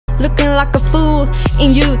looking like a fool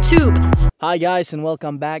in YouTube. Hi guys, and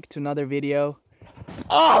welcome back to another video.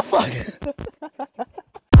 Oh fuck!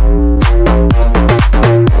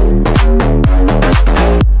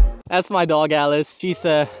 That's my dog Alice. She's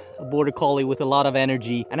a border collie with a lot of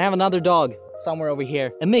energy. And I have another dog somewhere over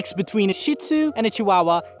here. A mix between a Shih Tzu and a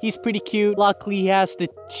Chihuahua. He's pretty cute. Luckily he has the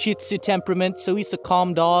Shih Tzu temperament, so he's a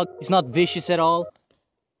calm dog. He's not vicious at all.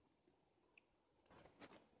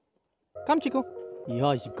 Come Chico.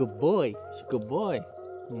 Yeah, he's a good boy. He's a good boy.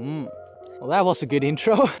 Well, that was a good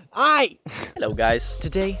intro. Aye! Hello guys.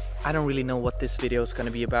 Today, I don't really know what this video is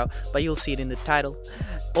gonna be about, but you'll see it in the title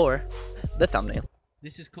or the thumbnail.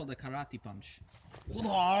 This is called a karate punch.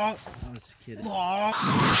 I was kidding.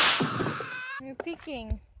 You're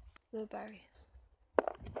picking blueberries.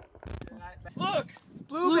 Look!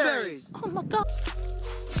 Blueberries! Oh my god!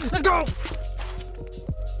 Let's go!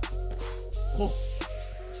 Oh.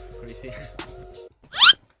 Crazy.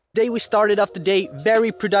 Today we started off the day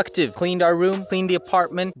very productive. Cleaned our room, cleaned the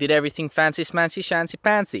apartment, did everything fancy, smancy, shancy,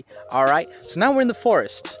 pantsy. Alright, so now we're in the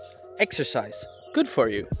forest. Exercise. Good for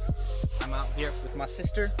you. I'm out here with my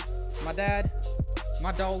sister, my dad,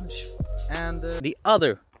 my dog, and the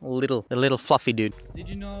other little fluffy dude. Did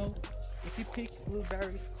you know if you pick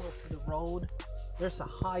blueberries close to the road, there's a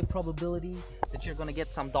high probability that you're gonna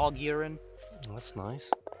get some dog urine? Oh, that's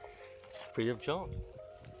nice. Free of charge.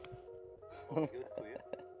 Good for you.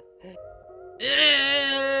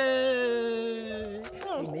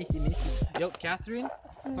 Yo, Catherine,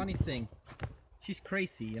 funny thing. She's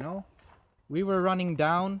crazy, you know? We were running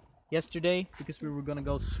down yesterday because we were gonna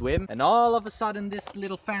go swim, and all of a sudden this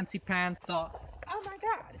little fancy pants thought, oh my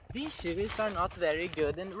god, these shoes are not very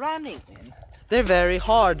good in running in. They're very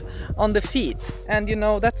hard on the feet, and you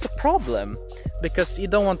know, that's a problem because you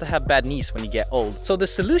don't want to have bad knees when you get old. So the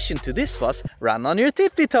solution to this was run on your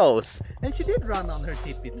tippy toes. And she did run on her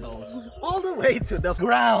tippy toes all the way to the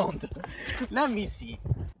ground. Let me see.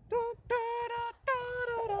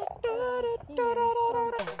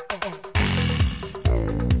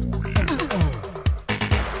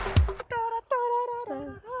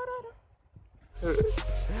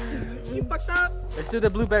 You fucked up. Let's do the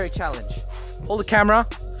blueberry challenge. Hold the camera,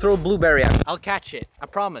 throw a blueberry at me. I'll catch it, I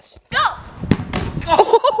promise. Go!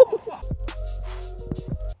 Oh!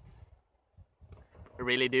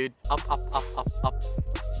 Really, dude? Up, up, up, up, up.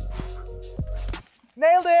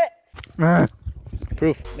 Nailed it!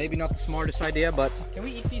 Proof. Maybe not the smartest idea, but can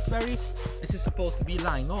we eat these berries? This is supposed to be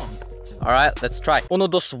lying on. Alright, let's try. Uno,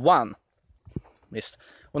 dos, one. Miss.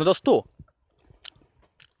 Uno, dos, two.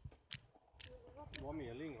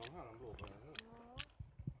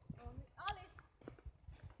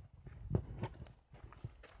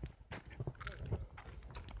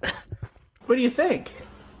 What do you think?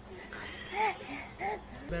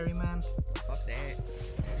 Berry man. Fuck that.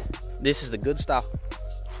 This is the good stuff.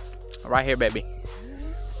 Right here, baby.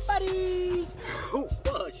 Buddy! Oh,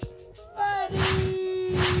 gosh. Buddy!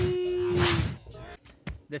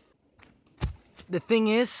 The thing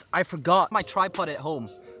is, I forgot my tripod at home.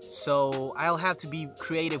 So I'll have to be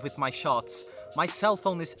creative with my shots. My cell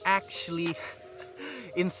phone is actually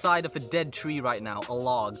inside of a dead tree right now. A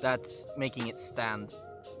log. That's making it stand.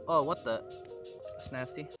 Oh, what the? That's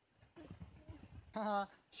nasty. Haha,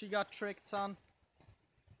 she got tricked, son.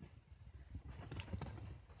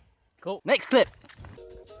 Cool. Next clip.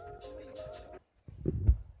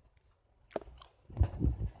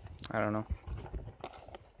 I don't know.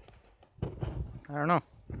 I don't know.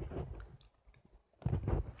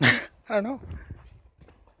 I don't know.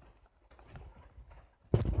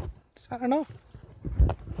 Just, I don't know.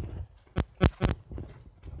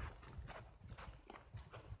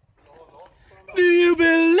 Do you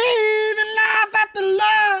believe in life after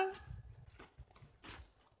love?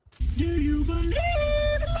 Do you believe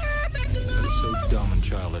in life after love? You're so dumb and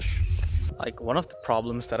childish. Like, one of the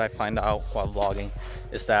problems that I find out while vlogging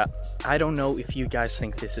is that I don't know if you guys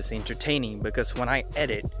think this is entertaining, because when I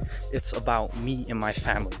edit, it's about me and my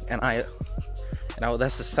family, and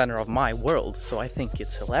that's the center of my world, so I think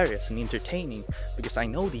it's hilarious and entertaining because I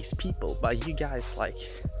know these people, but you guys like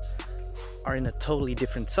are in a totally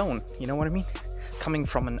different zone, you know what I mean? Coming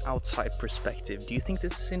from an outside perspective, do you think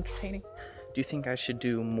this is entertaining? Do you think I should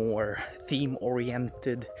do more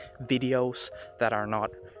theme-oriented videos that are not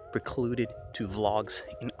precluded to vlogs?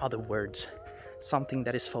 In other words, something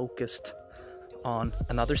that is focused on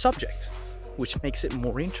another subject, which makes it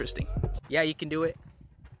more interesting. Yeah, you can do it.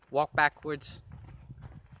 Walk backwards.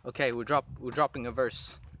 Okay, we're dropping a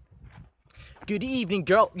verse. Good evening,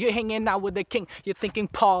 girl. You're hanging out with the king. You're thinking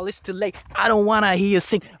Paul is too late. I don't wanna hear you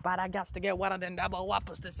sing, but I got to get one of them double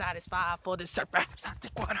whoppers to satisfy for the serpent.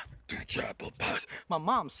 My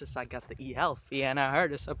mom says I got to eat healthy, and I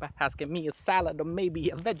heard her asking me a salad or maybe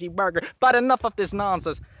a veggie burger. But enough of this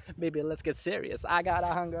nonsense. Baby, let's get serious. I got a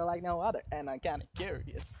hunger like no other, and I'm kinda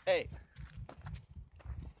curious. Hey.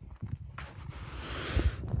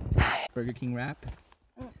 Burger King wrap.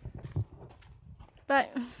 But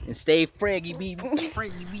And stay fraggy, baby.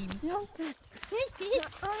 Fraggy, baby.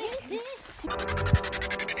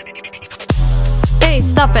 hey,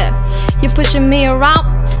 stop it. You're pushing me around,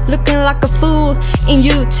 looking like a fool in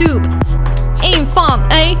YouTube. Ain't fun,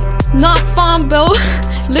 eh? Not fun, bro.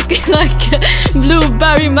 Looking like a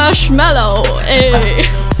blueberry marshmallow, eh?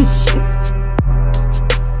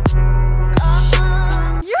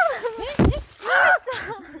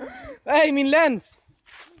 Hey, min lens!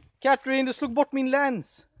 Catherine, du slog bort min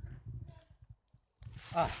lens.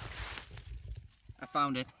 Ah. I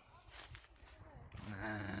found it.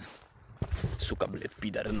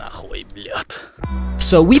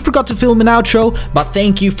 So we forgot to film an outro, but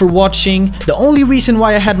thank you for watching. The only reason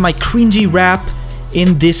why I had my cringy rap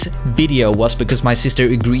in this video was because my sister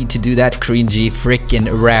agreed to do that cringy frickin'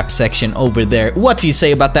 rap section over there. What do you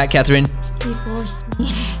say about that, Catherine? He forced me.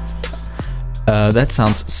 That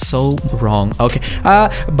sounds so wrong. Okay,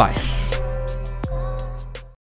 bye.